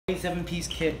7-piece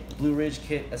kit, Blue Ridge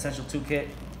kit, essential toolkit,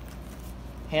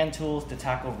 hand tools to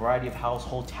tackle a variety of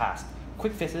household tasks,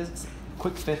 quick fixes,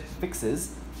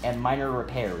 and minor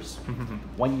repairs.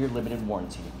 1 year limited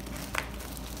warranty.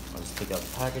 Let's take out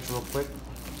the package real quick.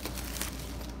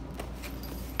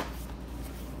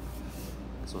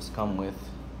 So it's come with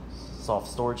soft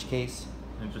storage case.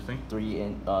 Interesting.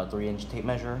 3-inch tape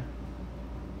measure,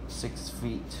 3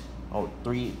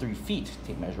 feet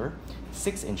tape measure,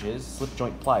 6 inches slip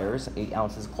joint pliers, 8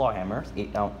 ounces claw hammers,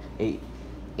 8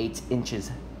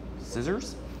 inches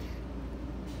scissors,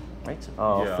 right?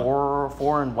 4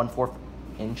 1/4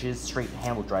 inches straight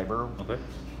handle driver. Okay.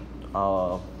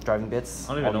 Driving bits,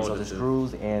 all these other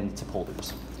screws, and tip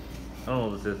holders. I don't know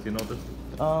what this is. You know this?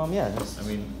 Yeah. I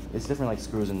mean, it's different like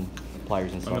screws and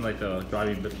pliers and stuff. I mean like the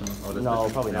driving bits and all this. No,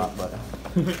 probably not, but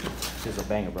it's a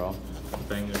banger, bro.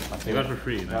 Banger. You got it for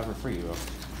free. You got it for free, bro.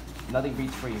 Nothing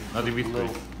beats free. Nothing beats free.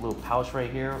 Little pouch right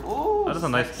here. Ooh, that is a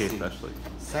nice case, actually.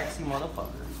 Sexy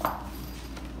motherfucker.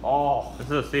 Oh. This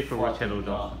is a safe for work handle,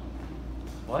 John.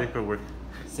 What? Safe for work.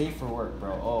 Safe for work,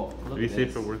 bro. Oh, look at this.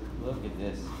 Safe for work. Look at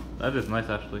this. That is nice,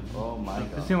 actually. Oh my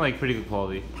god. They seem like pretty good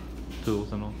quality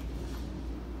tools and all.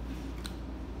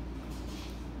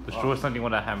 Destroy something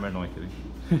with a hammer, no, I'm kidding.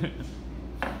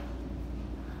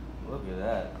 Look at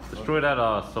that. Destroy that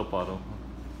soap bottle.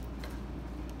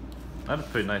 That is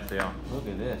pretty nice, yeah. Look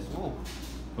at this. Ooh.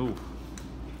 Ooh.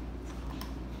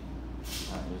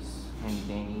 That is handy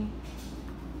dandy.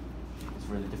 It's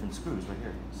really different screws right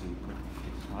here. So you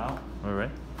take this one out.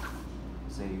 Alright.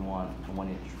 Say you want a 1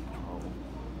 inch.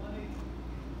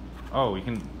 Oh, we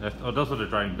can. Oh, those are the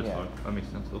driving bits. Yeah. That makes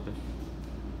sense. Okay.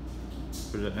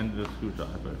 For the end of the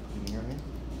screwdriver. Can you hear me?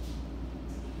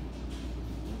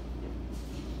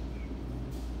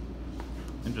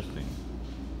 Interesting.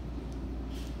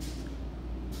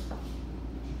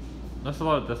 That's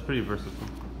pretty versatile.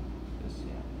 This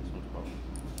one's broken.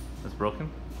 It's broken?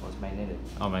 Oh, it's magnetic.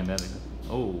 Oh, magnetic.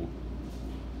 Oh.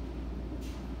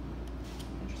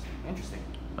 Interesting.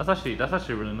 That's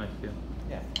actually really nice. Yeah.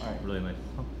 Yeah. All right. Really nice.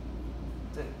 Oh.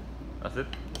 That's it. That's it.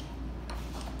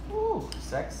 Ooh,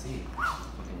 sexy.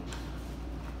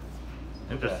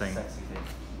 Interesting. Sexy thing.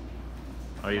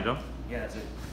 Are you done? Yeah, that's it.